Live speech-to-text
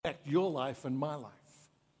impact your life and my life.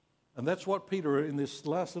 And that's what Peter, in this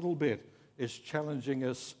last little bit, is challenging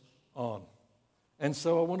us on. And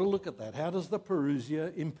so I want to look at that. How does the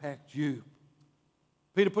parousia impact you?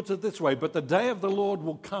 Peter puts it this way, but the day of the Lord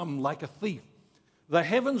will come like a thief. The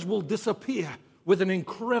heavens will disappear with an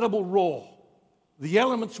incredible roar. The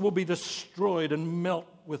elements will be destroyed and melt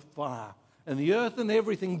with fire. And the earth and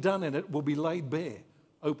everything done in it will be laid bare,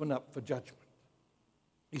 open up for judgment.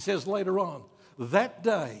 He says later on, that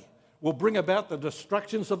day will bring about the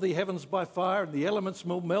destructions of the heavens by fire, and the elements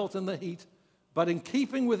will melt in the heat. But in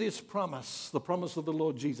keeping with his promise, the promise of the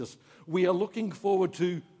Lord Jesus, we are looking forward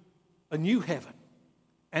to a new heaven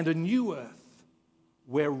and a new earth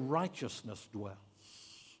where righteousness dwells.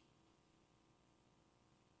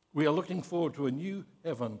 We are looking forward to a new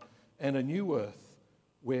heaven and a new earth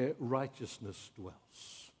where righteousness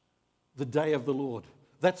dwells. The day of the Lord.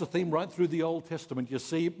 That's a theme right through the Old Testament. You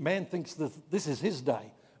see, man thinks that this is his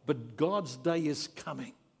day, but God's day is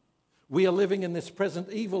coming. We are living in this present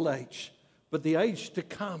evil age, but the age to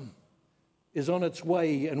come is on its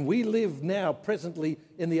way, and we live now presently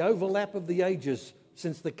in the overlap of the ages.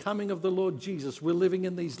 Since the coming of the Lord Jesus, we're living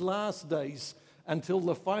in these last days until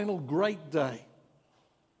the final great day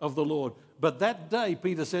of the Lord. But that day,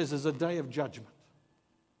 Peter says, is a day of judgment.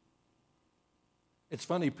 It's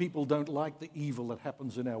funny, people don't like the evil that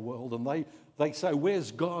happens in our world, and they say,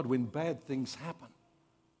 where's God when bad things happen?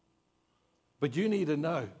 But you need to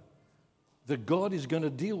know that God is going to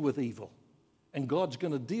deal with evil, and God's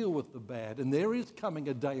going to deal with the bad, and there is coming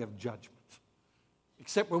a day of judgment.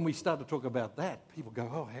 Except when we start to talk about that, people go,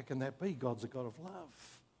 oh, how can that be? God's a God of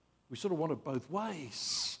love. We sort of want it both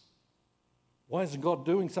ways. Why isn't God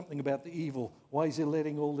doing something about the evil? Why is he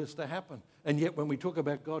letting all this to happen? And yet when we talk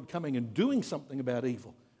about God coming and doing something about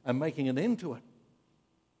evil and making an end to it,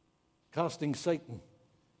 casting Satan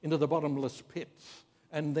into the bottomless pit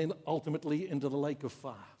and then ultimately into the lake of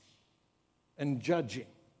fire and judging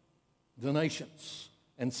the nations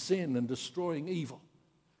and sin and destroying evil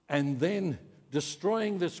and then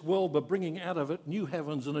destroying this world but bringing out of it new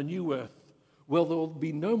heavens and a new earth. Well, there will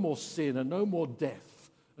be no more sin and no more death,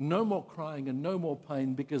 and no more crying and no more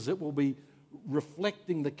pain, because it will be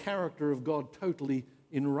reflecting the character of God totally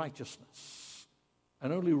in righteousness.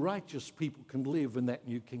 And only righteous people can live in that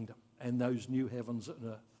new kingdom and those new heavens and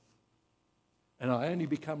earth. And I only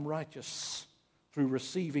become righteous through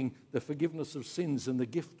receiving the forgiveness of sins and the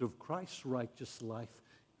gift of Christ's righteous life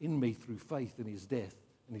in me through faith in his death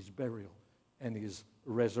and his burial and his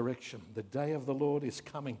resurrection. The day of the Lord is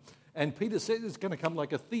coming. And Peter says it's going to come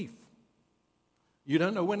like a thief. You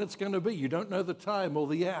don't know when it's going to be. You don't know the time or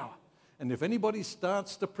the hour. And if anybody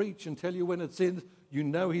starts to preach and tell you when it's in, you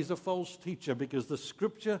know he's a false teacher, because the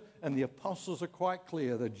scripture and the apostles are quite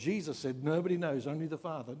clear that Jesus said nobody knows, only the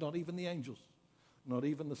Father, not even the angels, not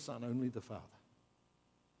even the Son, only the Father.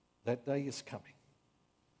 That day is coming.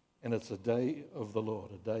 And it's a day of the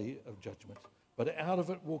Lord, a day of judgment. But out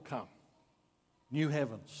of it will come new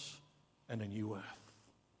heavens and a new earth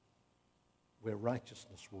where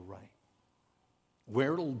righteousness will reign.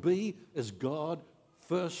 Where it'll be as God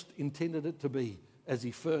first intended it to be, as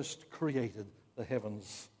he first created the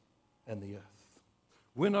heavens and the earth.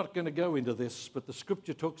 We're not going to go into this, but the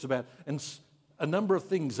scripture talks about a number of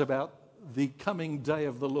things about the coming day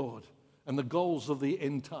of the Lord and the goals of the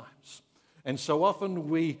end times. And so often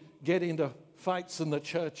we get into fights in the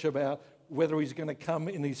church about whether he's going to come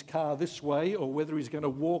in his car this way or whether he's going to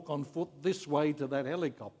walk on foot this way to that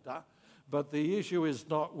helicopter. But the issue is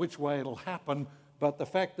not which way it'll happen, but the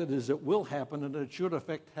fact that is it will happen, and it should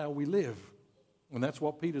affect how we live. And that's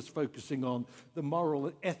what Peter's focusing on, the moral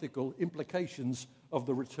and ethical implications of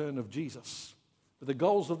the return of Jesus. But the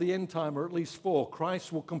goals of the end time are at least four.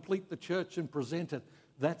 Christ will complete the church and present it.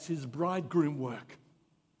 That's his bridegroom work.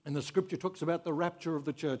 And the scripture talks about the rapture of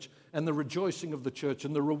the church and the rejoicing of the church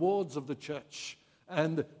and the rewards of the church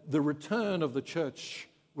and the return of the church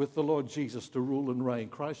with the Lord Jesus to rule and reign.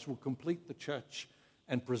 Christ will complete the church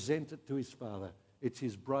and present it to his Father. It's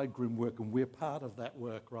his bridegroom work, and we're part of that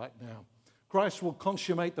work right now. Christ will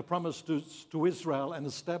consummate the promise to Israel and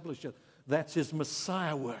establish it. That's his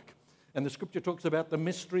Messiah work. And the scripture talks about the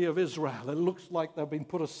mystery of Israel. It looks like they've been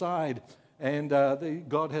put aside and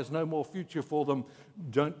God has no more future for them.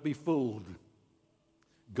 Don't be fooled.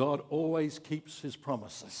 God always keeps his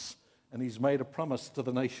promises. And he's made a promise to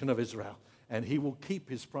the nation of Israel. And he will keep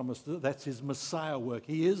his promise. That's his Messiah work.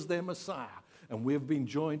 He is their Messiah. And we've been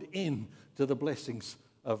joined in to the blessings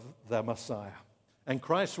of the Messiah. And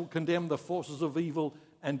Christ will condemn the forces of evil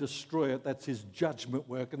and destroy it. That's his judgment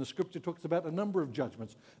work. And the scripture talks about a number of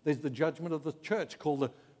judgments. There's the judgment of the church called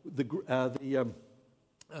the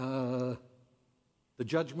The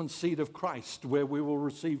judgment seat of Christ, where we will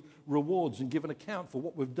receive rewards and give an account for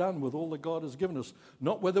what we've done with all that God has given us.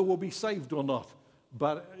 Not whether we'll be saved or not,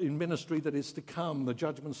 but in ministry that is to come, the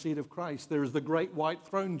judgment seat of Christ. There is the great white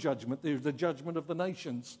throne judgment. There's the judgment of the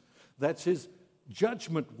nations. That's his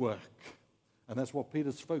judgment work. And that's what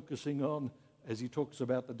Peter's focusing on as he talks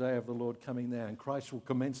about the day of the Lord coming now. And Christ will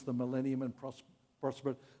commence the millennium and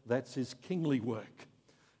prosper. That's his kingly work.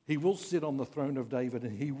 He will sit on the throne of David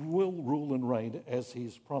and he will rule and reign as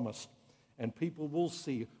he's promised. And people will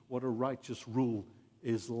see what a righteous rule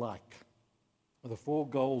is like. The four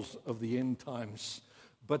goals of the end times.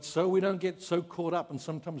 But so we don't get so caught up, and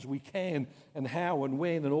sometimes we can, and how and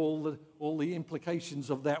when and all the implications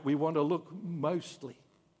of that, we want to look mostly.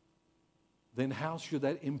 Then how should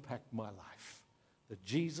that impact my life? That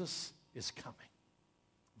Jesus is coming.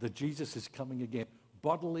 That Jesus is coming again.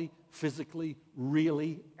 Bodily, physically,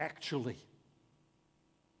 really, actually.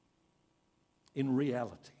 In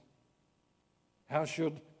reality. How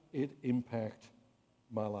should it impact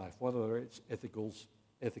my life? What are its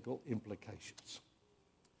ethical implications?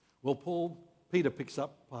 Well, Peter picks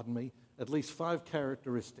up, at least 5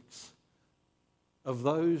 characteristics of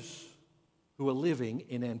those who are living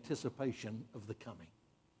in anticipation of the coming.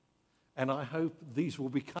 And I hope these will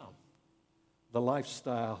become the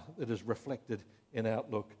lifestyle that is reflected in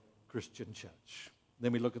Outlook Christian Church.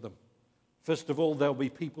 Then we look at them. First of all, there'll be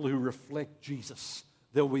people who reflect Jesus.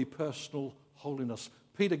 There'll be personal holiness.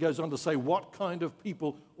 Peter goes on to say, what kind of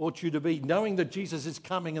people ought you to be, knowing that Jesus is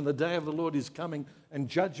coming and the day of the Lord is coming and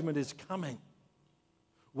judgment is coming?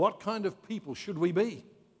 What kind of people should we be?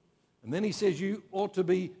 And then he says you ought to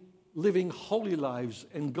be living holy lives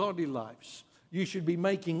and godly lives. You should be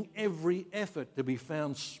making every effort to be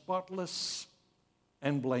found spotless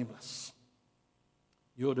and blameless.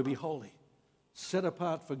 You ought to be holy, set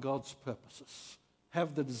apart for God's purposes,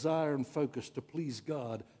 have the desire and focus to please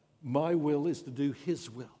God. My will is to do his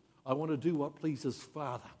will. I want to do what pleases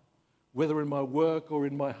Father, whether in my work or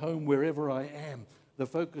in my home, wherever I am. The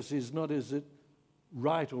focus is not is it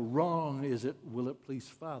right or wrong, is it will it please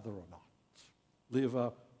Father or not? Live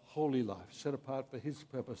a holy life, set apart for his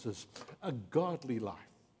purposes, a godly life.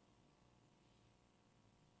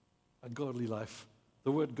 A godly life.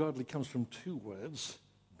 The word godly comes from 2 words,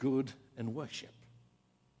 good and worship.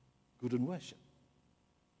 Good and worship.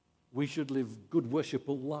 We should live good,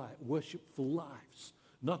 worshipful lives,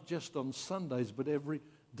 not just on Sundays, but every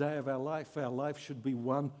day of our life. Our life should be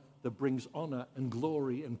one that brings honor and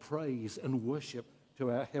glory and praise and worship to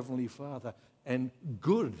our Heavenly Father, and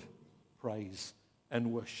good praise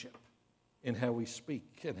and worship in how we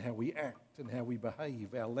speak and how we act and how we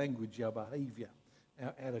behave, our language, our behavior,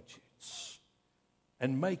 our attitudes.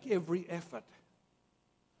 And make every effort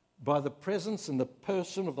by the presence and the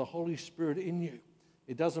person of the Holy Spirit in you.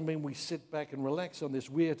 It doesn't mean we sit back and relax on this.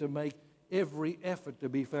 We are to make every effort to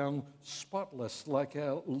be found spotless like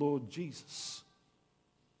our Lord Jesus.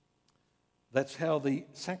 That's how the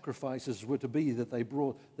sacrifices were to be that they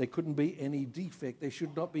brought. There couldn't be any defect. There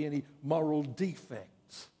should not be any moral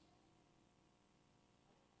defects.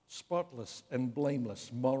 Spotless and blameless,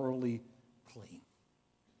 morally clean.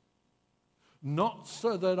 Not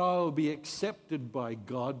so that I will be accepted by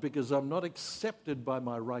God, because I'm not accepted by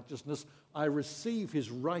my righteousness. I receive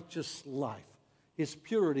his righteous life, his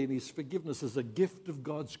purity and his forgiveness as a gift of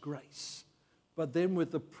God's grace. But then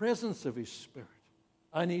with the presence of his Spirit,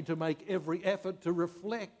 I need to make every effort to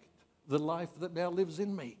reflect the life that now lives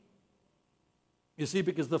in me. You see,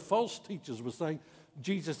 because the false teachers were saying,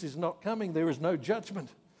 Jesus is not coming, there is no judgment,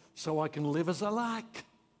 so I can live as I like.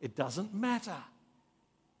 It doesn't matter.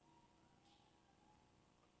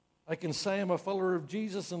 I can say I'm a follower of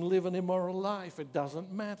Jesus and live an immoral life. It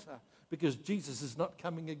doesn't matter, because Jesus is not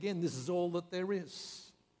coming again. This is all that there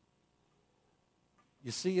is.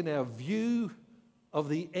 You see, in our view of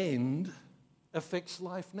the end affects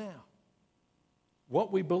life now. What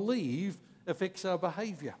we believe affects our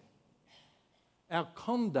behavior. Our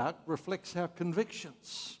conduct reflects our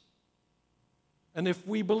convictions. And if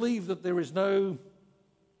we believe that there is no,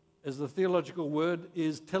 as the theological word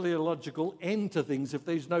is, teleological end to things, if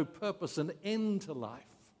there's no purpose and end to life,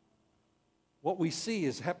 what we see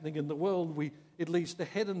is happening in the world, it leads to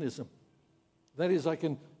hedonism. That is, I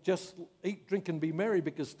can just eat, drink, and be merry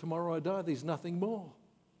because tomorrow I die, there's nothing more.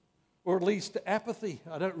 Or it leads to apathy.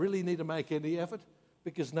 I don't really need to make any effort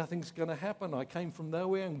because nothing's going to happen. I came from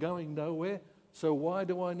nowhere, I'm going nowhere, so why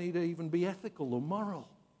do I need to even be ethical or moral?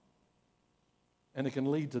 And it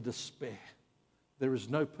can lead to despair. There is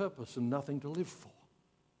no purpose and nothing to live for.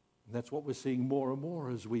 And that's what we're seeing more and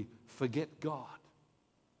more as we forget God.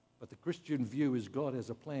 But the Christian view is God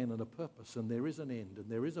has a plan and a purpose, and there is an end, and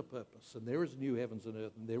there is a purpose, and there is new heavens and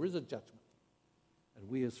earth, and there is a judgment. And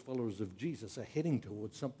we as followers of Jesus are heading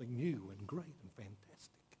towards something new and great and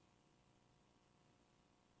fantastic.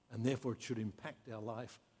 And therefore it should impact our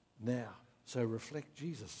life now. So reflect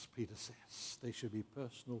Jesus, Peter says. There should be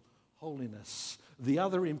personal holiness. The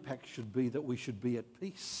other impact should be that we should be at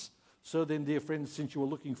peace. So then, dear friends, since you are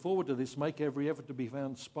looking forward to this, make every effort to be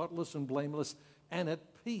found spotless and blameless and at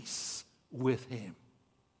peace with Him.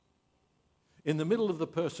 In the middle of the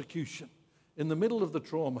persecution, in the middle of the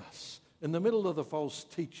traumas, in the middle of the false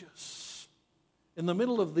teachers, in the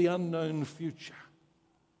middle of the unknown future,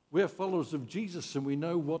 we're followers of Jesus and we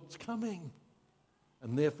know what's coming.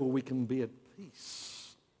 And therefore we can be at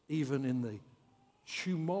peace, even in the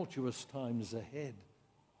tumultuous times ahead,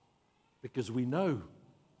 because we know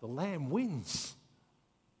the Lamb wins.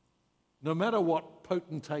 No matter what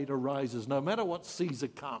potentate arises, no matter what Caesar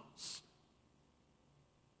comes,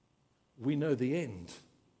 we know the end.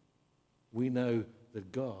 We know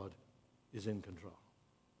that God is in control.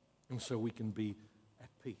 And so we can be at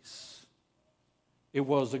peace. It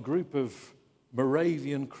was a group of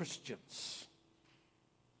Moravian Christians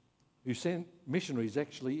who sent missionaries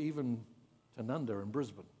actually even to Nunda in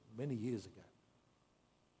Brisbane many years ago.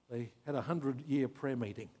 They had a 100-year prayer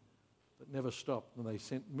meeting that never stopped, and they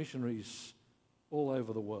sent missionaries all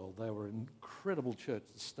over the world. They were an incredible church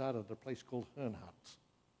that started at a place called Herrnhut.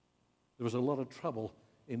 There was a lot of trouble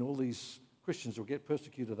in all these Christians who would get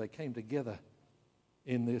persecuted. They came together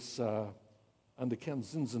in this, under Count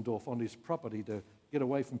Zinzendorf on his property to get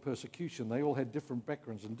away from persecution. They all had different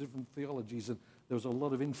backgrounds and different theologies, and there was a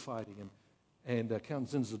lot of infighting. And Count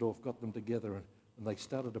Zinzendorf got them together, and they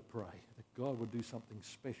started to pray that God would do something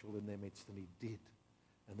special in their midst, and He did.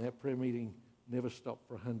 And that prayer meeting never stopped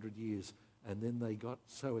for 100 years. And then they got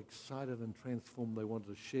so excited and transformed, they wanted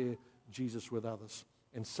to share Jesus with others.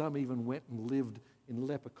 And some even went and lived in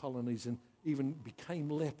leper colonies and even became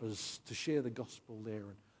lepers to share the gospel there.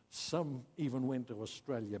 And some even went to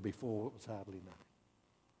Australia before it was hardly known.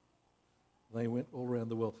 They went all around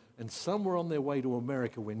the world. And some were on their way to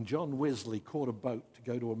America when John Wesley caught a boat to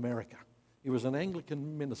go to America. He was an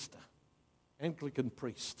Anglican minister, Anglican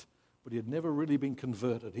priest, but he had never really been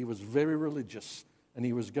converted. He was very religious, and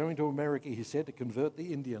he was going to America, he said, to convert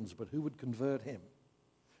the Indians, but who would convert him?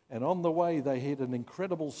 And on the way, they hit an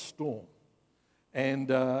incredible storm. And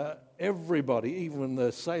everybody, even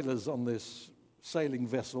the sailors on this sailing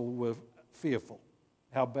vessel, were fearful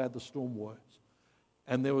how bad the storm was.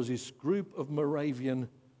 And there was this group of Moravian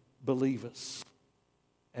believers.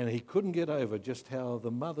 And he couldn't get over just how the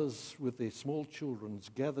mothers with their small children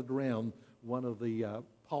gathered around one of the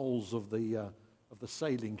poles of the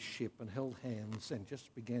sailing ship and held hands and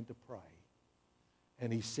just began to pray.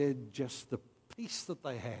 And he said just the peace that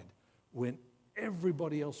they had when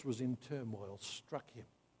everybody else was in turmoil struck him.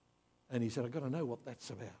 And he said, I've got to know what that's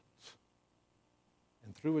about.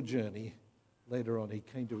 And through a journey, later on, he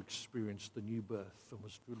came to experience the new birth and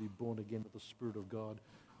was truly born again with the Spirit of God.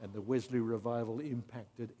 And the Wesley revival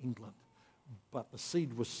impacted England. But the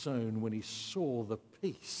seed was sown when he saw the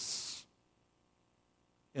peace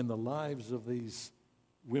in the lives of these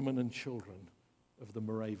women and children of the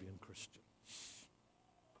Moravian Christians.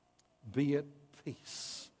 Be at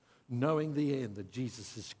peace, knowing the end that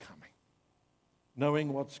Jesus is coming,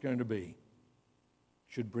 knowing what's going to be,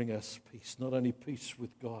 should bring us peace. Not only peace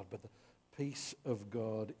with God, but the peace of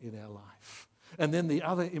God in our life. And then the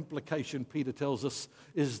other implication, Peter tells us,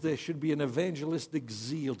 is there should be an evangelistic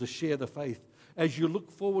zeal to share the faith as you look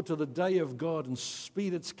forward to the day of God and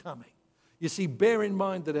speed its coming. You see, bear in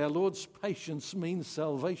mind that our Lord's patience means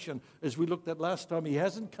salvation. As we looked at last time, He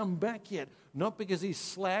hasn't come back yet, not because He's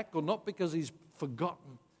slack or not because He's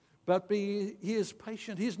forgotten, but He is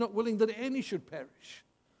patient. He is not willing that any should perish,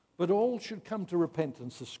 but all should come to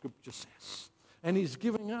repentance, the Scripture says. And He's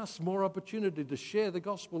giving us more opportunity to share the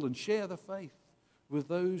gospel and share the faith with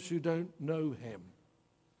those who don't know Him.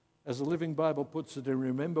 As the Living Bible puts it, and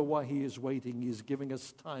remember why He is waiting, He is giving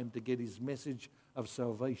us time to get His message of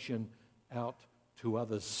salvation out to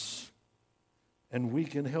others. And we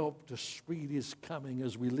can help to speed His coming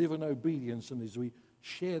as we live in obedience and as we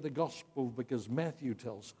share the gospel, because Matthew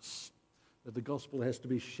tells us that the gospel has to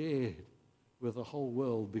be shared with the whole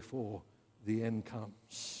world before the end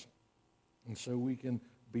comes. And so we can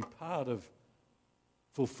be part of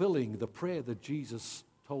fulfilling the prayer that Jesus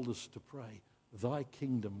told us to pray. Thy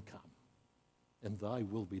kingdom come, and thy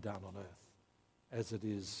will be done on earth as it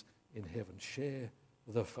is in heaven. Share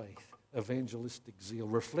the faith, evangelistic zeal,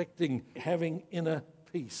 reflecting, having inner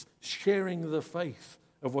peace, sharing the faith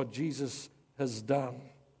of what Jesus has done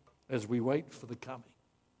as we wait for the coming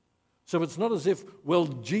So it's not as if, well,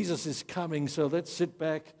 Jesus is coming, so let's sit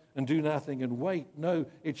back and do nothing and wait. No,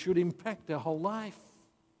 it should impact our whole life.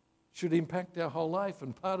 It should impact our whole life,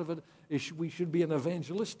 and part of it is we should be an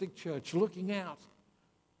evangelistic church, looking out,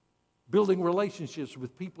 building relationships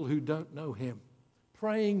with people who don't know Him,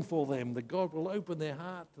 praying for them that God will open their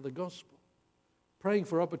heart to the gospel, praying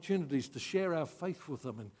for opportunities to share our faith with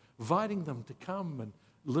them, and inviting them to come and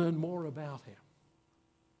learn more about Him,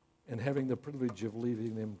 and having the privilege of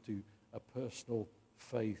leading them to a personal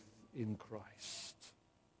faith in Christ.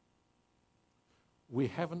 We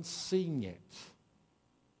haven't seen yet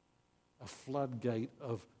a floodgate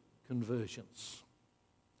of conversions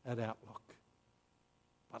at Outlook.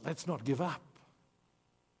 But let's not give up.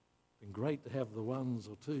 It's been great to have the ones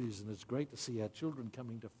or twos, and it's great to see our children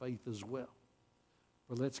coming to faith as well.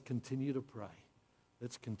 But let's continue to pray.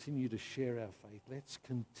 Let's continue to share our faith. Let's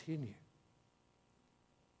continue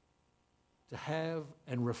to have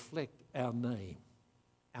and reflect our name,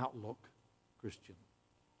 Outlook Christian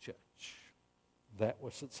Church. That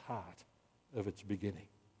was its heart of its beginning.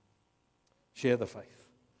 Share the faith.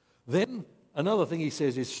 Then another thing he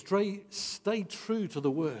says is stay true to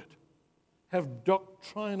the word. Have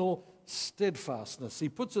doctrinal steadfastness. He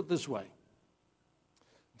puts it this way.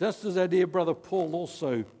 Just as our dear brother Paul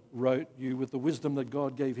also wrote you with the wisdom that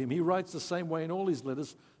God gave him, he writes the same way in all his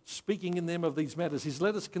letters, speaking in them of these matters. His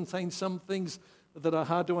letters contain some things that are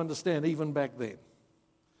hard to understand even back then,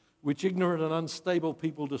 which ignorant and unstable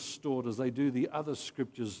people distort as they do the other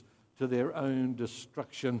scriptures to their own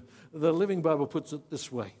destruction. The Living Bible puts it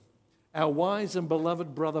this way. Our wise and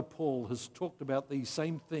beloved brother Paul has talked about these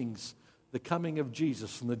same things, the coming of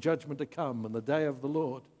Jesus and the judgment to come and the day of the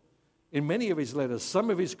Lord. In many of his letters, some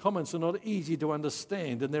of his comments are not easy to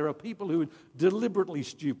understand, and there are people who are deliberately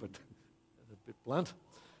stupid, a bit blunt,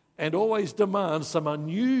 and always demand some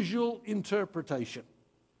unusual interpretation.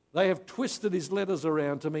 They have twisted his letters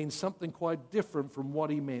around to mean something quite different from what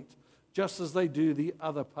he meant, just as they do the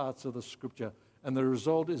other parts of the Scripture, and the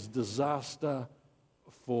result is disaster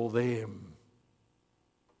for them.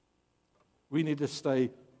 We need to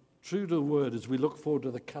stay true to the Word as we look forward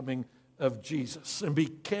to the coming of Jesus, and be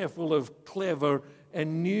careful of clever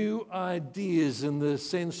and new ideas in the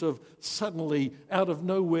sense of suddenly, out of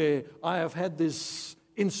nowhere, I have had this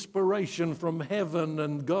inspiration from heaven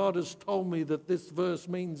and God has told me that this verse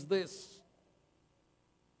means this.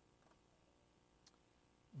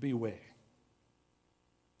 Beware.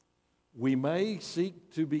 We may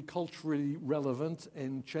seek to be culturally relevant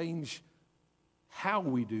and change how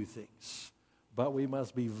we do things, but we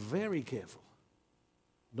must be very careful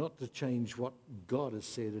not to change what God has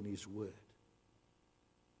said in His Word.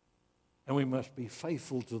 And we must be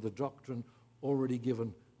faithful to the doctrine already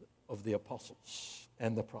given of the apostles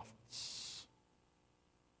and the prophets.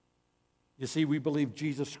 You see, we believe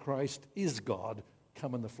Jesus Christ is God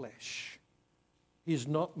come in the flesh. He is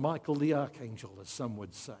not Michael the archangel, as some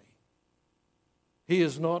would say. He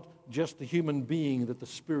is not just a human being that the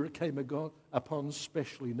Spirit came upon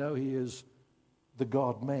specially. No, He is the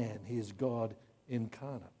God-man. He is God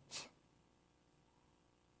incarnate.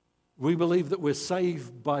 We believe that we're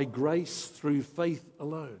saved by grace through faith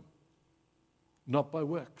alone, not by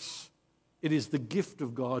works. It is the gift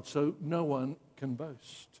of God, so no one can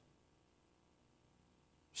boast.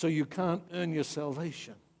 So you can't earn your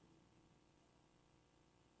salvation.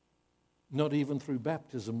 Not even through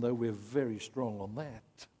baptism, though we're very strong on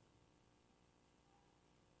that.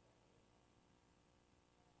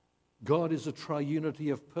 God is a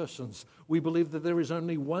triunity of persons. We believe that there is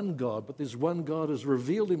only one God, but this one God has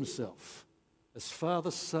revealed Himself as Father,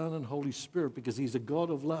 Son, and Holy Spirit because He's a God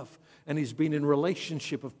of love and He's been in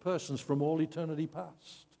relationship of persons from all eternity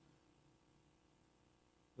past.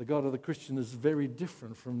 The God of the Christian is very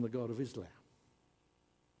different from the God of Islam,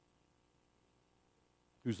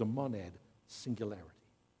 who's a monad, singularity.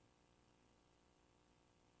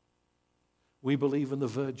 We believe in the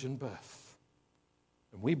virgin birth.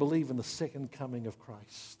 And we believe in the second coming of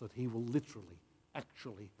Christ, that He will literally,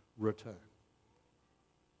 actually return.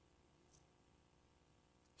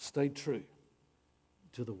 Stay true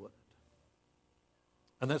to the Word.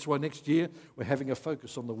 And that's why next year we're having a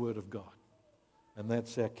focus on the Word of God. And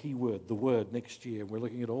that's our key word, the Word, next year. We're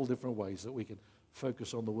looking at all different ways that we can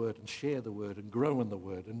focus on the Word and share the Word and grow in the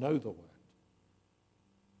Word and know the Word.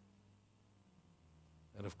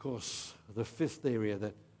 And of course, the fifth area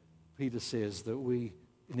that Peter says that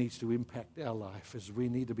needs to impact our life is we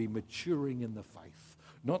need to be maturing in the faith,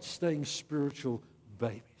 not staying spiritual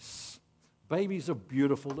babies. Babies are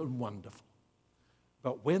beautiful and wonderful.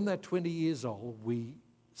 But when they're 20 years old, we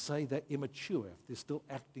say they're immature if they're still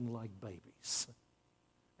acting like babies.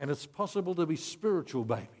 And it's possible to be spiritual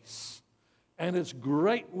babies. And it's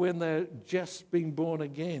great when they're just being born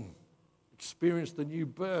again, experience the new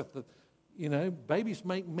birth. You know, babies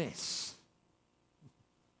make mess.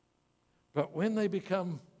 But when they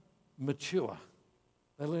become mature,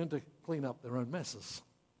 they learn to clean up their own messes.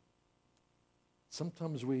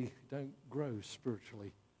 Sometimes we don't grow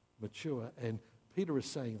spiritually mature. And Peter is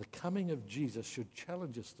saying the coming of Jesus should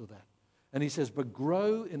challenge us to that. And he says, but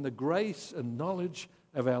grow in the grace and knowledge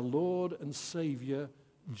of our Lord and Savior,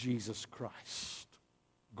 Jesus Christ.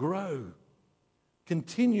 Grow.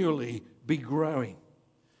 Continually be growing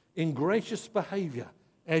in gracious behavior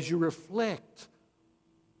as you reflect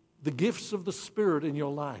the gifts of the Spirit in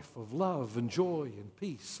your life of love and joy and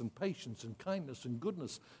peace and patience and kindness and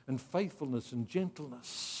goodness and faithfulness and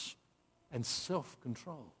gentleness and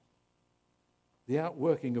self-control. The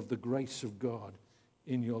outworking of the grace of God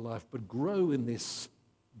in your life. But grow in this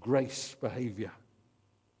grace behavior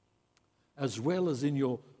as well as in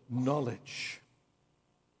your knowledge,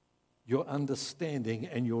 your understanding,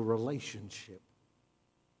 and your relationship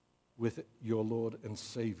with your Lord and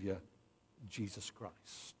Savior, Jesus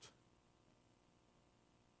Christ.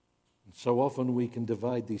 And so often we can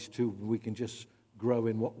divide these two. We can just grow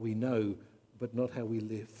in what we know, but not how we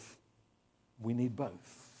live. We need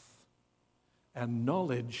both. Our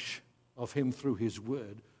knowledge of Him through His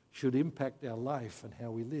Word should impact our life and how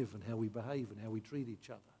we live and how we behave and how we treat each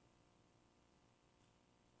other.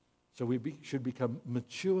 So we should become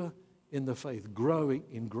mature in the faith, growing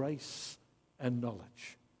in grace and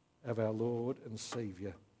knowledge of our Lord and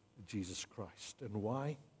Savior, Jesus Christ. And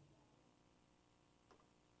why?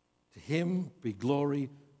 To Him be glory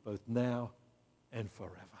both now and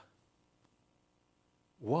forever.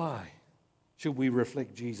 Why should we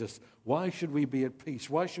reflect Jesus? Why should we be at peace?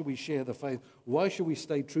 Why should we share the faith? Why should we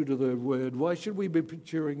stay true to the Word? Why should we be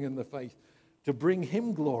maturing in the faith? To bring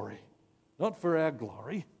Him glory, not for our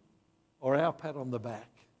glory or our pat on the back,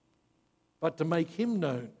 but to make Him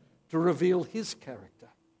known, to reveal His character,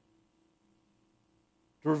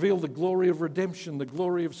 to reveal the glory of redemption, the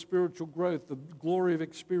glory of spiritual growth, the glory of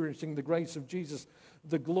experiencing the grace of Jesus,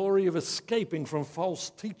 the glory of escaping from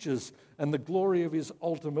false teachers, and the glory of His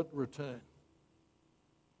ultimate return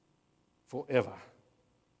forever,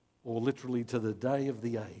 or literally to the day of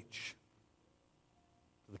the age,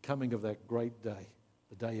 to the coming of that great day,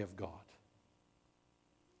 the day of God,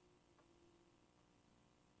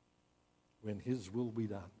 when His will be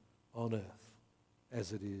done on earth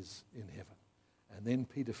as it is in heaven. And then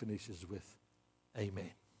Peter finishes with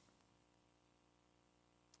amen.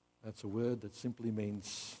 That's a word that simply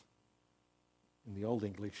means, in the Old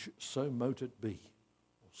English, so mote it be,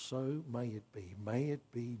 or so may it be. May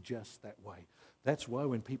it be just that way. That's why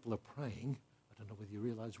when people are praying, I don't know whether you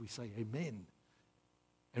realize we say amen.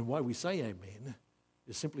 And why we say amen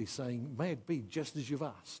is simply saying, may it be just as you've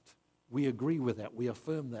asked. We agree with that. We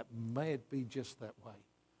affirm that. May it be just that way.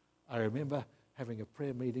 I remember having a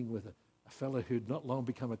prayer meeting with a fellow who'd not long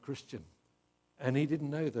become a Christian, and he didn't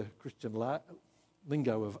know the Christian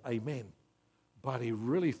lingo of amen, but he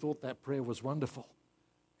really thought that prayer was wonderful.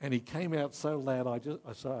 And he came out so loud,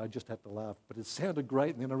 I just had to laugh, but it sounded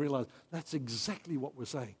great, and then I realized that's exactly what we're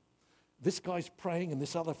saying. This guy's praying, and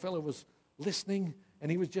this other fellow was listening, and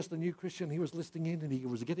he was just a new Christian. He was listening in, and he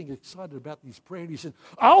was getting excited about his prayer, and he said,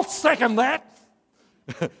 I'll second that.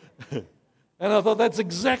 And I thought, that's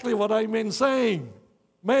exactly what amen's saying.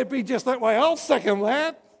 May it be just that way. I'll second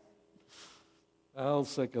that. I'll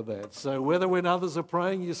second that. So whether when others are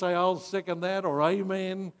praying, you say, I'll second that, or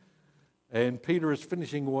amen. And Peter is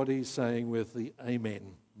finishing what he's saying with the amen.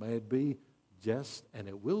 May it be just, and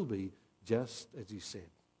it will be just as He said.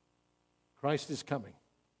 Christ is coming.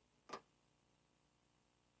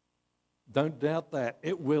 Don't doubt that.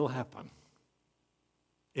 It will happen.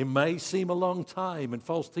 It may seem a long time, and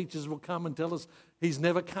false teachers will come and tell us He's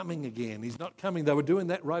never coming again. He's not coming. They were doing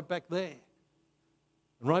that right back there.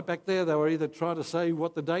 And right back there, they were either trying to say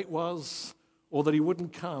what the date was or that He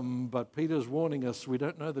wouldn't come. But Peter's warning us, we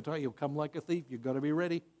don't know the day. He'll come like a thief. You've got to be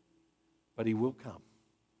ready. But He will come.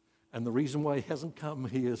 And the reason why He hasn't come,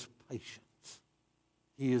 He is patient.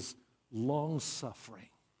 He is long-suffering.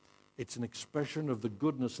 It's an expression of the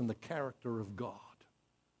goodness and the character of God.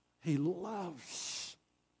 He loves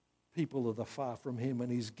people that are far from Him,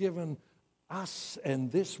 and He's given us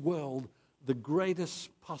and this world the greatest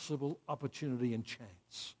possible opportunity and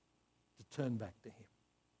chance to turn back to Him.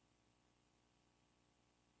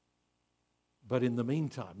 But in the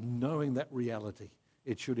meantime, knowing that reality,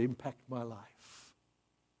 it should impact my life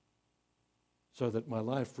so that my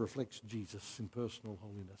life reflects Jesus in personal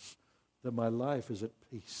holiness, that my life is at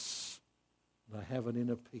peace, and I have an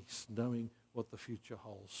inner peace, knowing what the future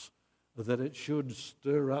holds, that it should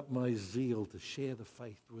stir up my zeal to share the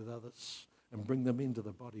faith with others and bring them into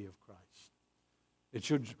the body of Christ. It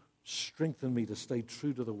should strengthen me to stay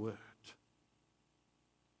true to the Word.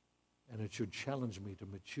 And it should challenge me to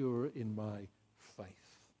mature in my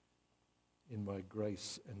faith, in my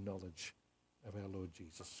grace and knowledge of our Lord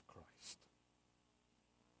Jesus Christ.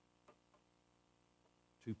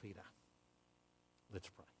 2 Peter. Let's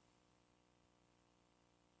pray.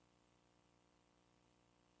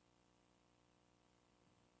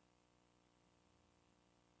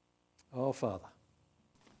 Oh, Father,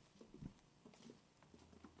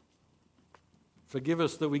 forgive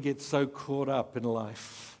us that we get so caught up in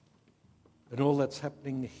life and all that's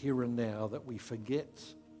happening here and now that we forget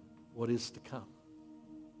what is to come.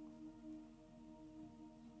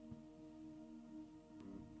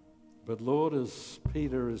 But Lord, as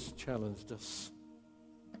Peter has challenged us,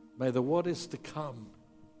 may the what is to come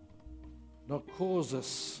not cause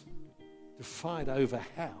us to fight over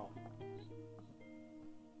how,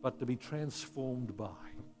 but to be transformed by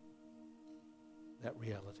that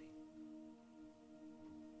reality.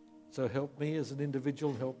 So help me as an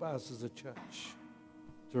individual, help us as a church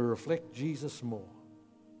to reflect Jesus more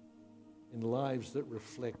in lives that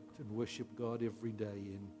reflect and worship God every day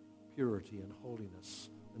in purity and holiness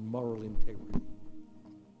and moral integrity.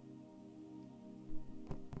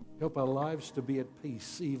 Help our lives to be at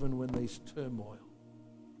peace even when there's turmoil.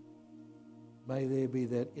 May there be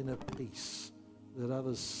that inner peace that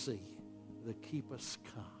others see, that keep us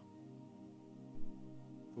calm.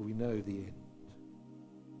 For we know the end.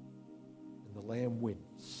 And the Lamb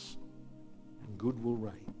wins, and good will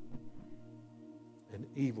reign, and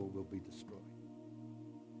evil will be destroyed.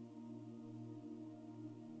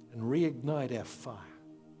 And reignite our fire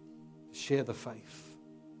to share the faith.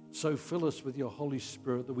 So fill us with your Holy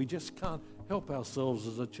Spirit that we just can't help ourselves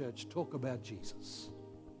as a church talk about Jesus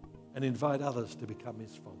and invite others to become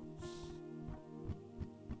his followers.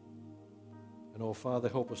 And oh, Father,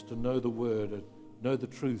 help us to know the Word and know the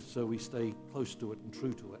truth so we stay close to it and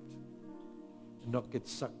true to it and not get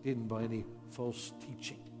sucked in by any false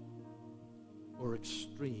teaching or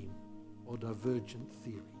extreme or divergent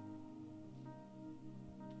theory.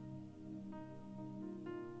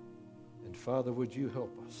 And Father, would you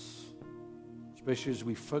help us, especially as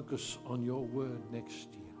we focus on your Word next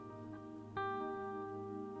year.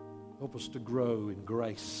 Help us to grow in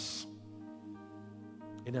grace,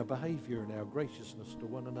 in our behavior and our graciousness to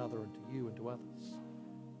one another and to you and to others.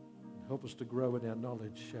 And help us to grow in our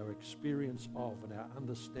knowledge, our experience of, and our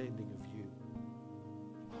understanding of you,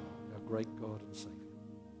 our great God and Savior.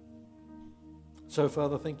 So,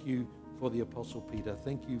 Father, thank you for the Apostle Peter.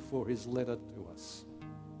 Thank you for his letter to us.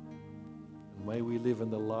 And may we live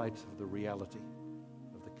in the light of the reality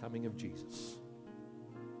of the coming of Jesus.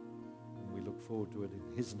 And we look forward to it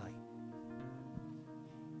in his name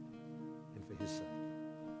and for his sake.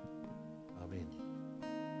 Amen.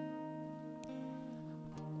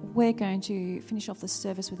 We're going to finish off the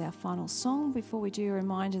service with our final song. Before we do, a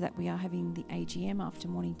reminder that we are having the AGM after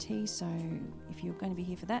morning tea, so if you're going to be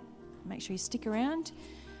here for that, make sure you stick around.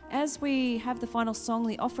 As we have the final song,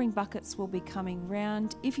 the offering buckets will be coming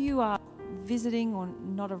round. If you are visiting or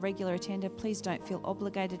not a regular attender, please don't feel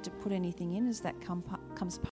obligated to put anything in, as that comes